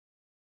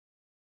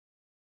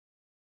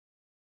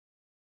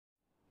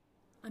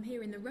I'm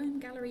here in the Rome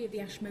Gallery of the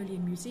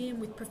Ashmolean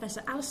Museum with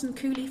Professor Alison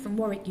Cooley from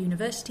Warwick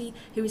University,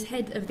 who is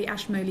head of the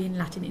Ashmolean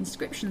Latin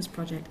Inscriptions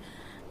Project.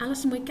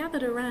 Alison, we're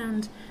gathered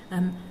around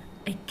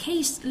a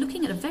case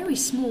looking at a very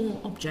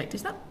small object.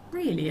 Is that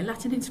really a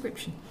Latin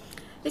inscription?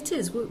 It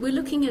is. We're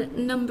looking at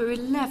number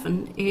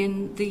 11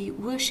 in the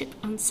worship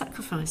and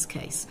sacrifice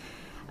case.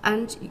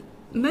 And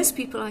most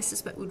people, I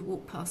suspect, would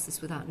walk past this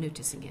without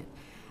noticing it.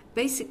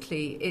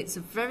 Basically, it's a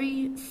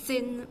very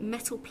thin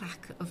metal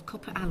plaque of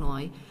copper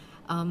alloy.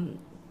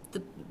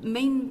 The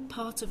main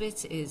part of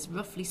it is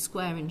roughly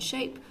square in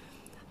shape,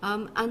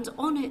 and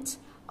on it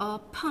are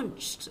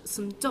punched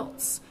some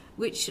dots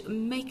which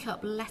make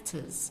up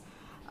letters.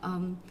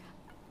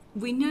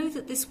 We know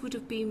that this would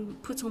have been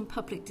put on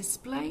public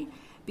display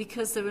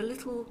because there are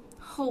little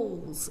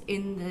holes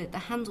in the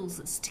handles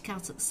that stick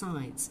out at the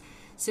sides.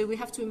 So we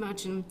have to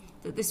imagine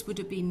that this would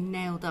have been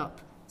nailed up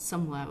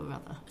somewhere or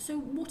other. So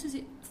what is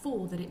it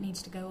for that it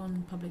needs to go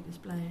on public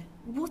display?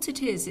 What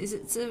it is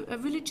it's a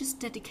religious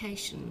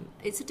dedication.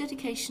 It's a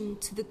dedication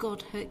to the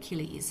god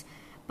Hercules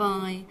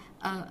by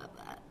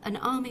an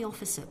army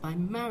officer, by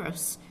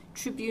Marus,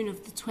 tribune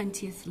of the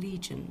 20th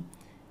Legion.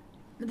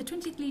 The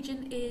 20th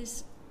Legion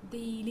is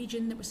the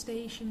legion that was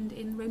stationed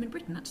in Roman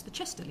Britain. That's the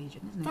Chester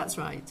Legion, isn't it? That's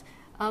right.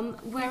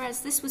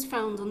 Whereas this was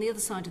found on the other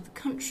side of the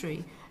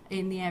country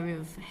in the area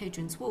of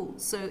Hadrian's Wall.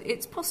 So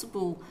it's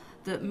possible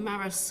that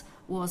Marus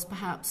was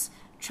perhaps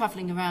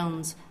travelling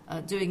around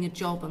doing a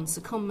job on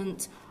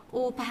secondment,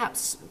 or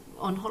perhaps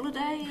on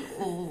holiday,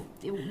 or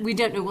we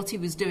don't know what he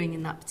was doing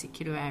in that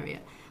particular area.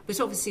 But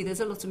obviously there's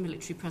a lot of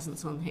military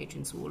presence on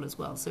Hadrian's Wall as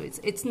well, so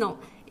it's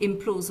not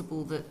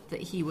implausible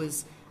that he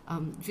was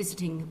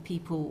visiting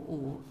people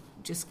or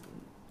just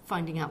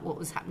finding out what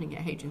was happening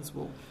at Hadrian's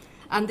Wall.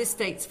 And this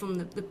dates from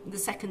the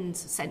 2nd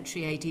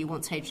century AD,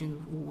 once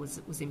Hadrian's Wall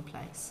was in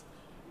place.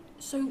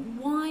 So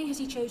why has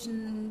he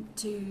chosen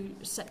to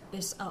set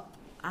this up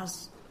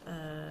as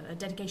a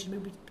dedication?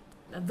 Maybe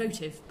a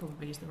votive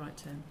probably is the right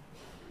term.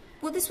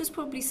 Well, this was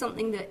probably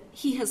something that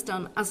he has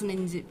done as an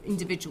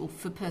individual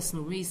for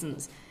personal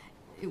reasons,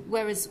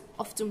 whereas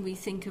often we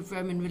think of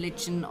Roman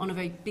religion on a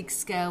very big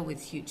scale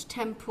with huge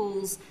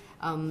temples,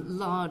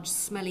 large,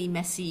 smelly,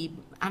 messy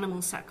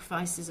animal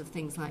sacrifices of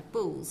things like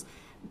bulls.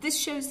 This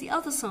shows the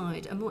other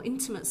side, a more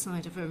intimate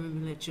side of Roman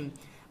religion,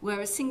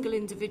 where a single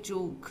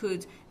individual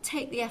could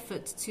take the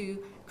effort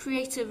to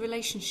create a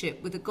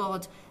relationship with a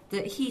god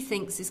that he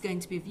thinks is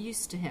going to be of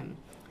use to him.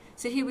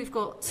 So here we've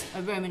got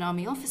a Roman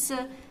army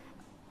officer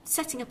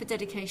setting up a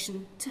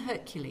dedication to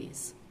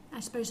Hercules. I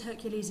suppose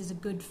Hercules is a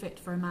good fit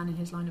for a man in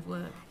his line of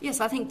work.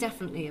 Yes, I think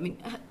definitely. I mean,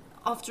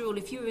 after all,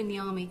 if you were in the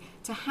army,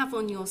 to have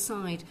on your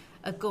side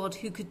a god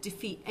who could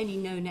defeat any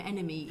known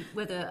enemy,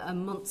 whether a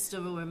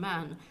monster or a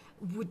man,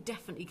 would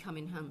definitely come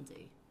in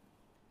handy.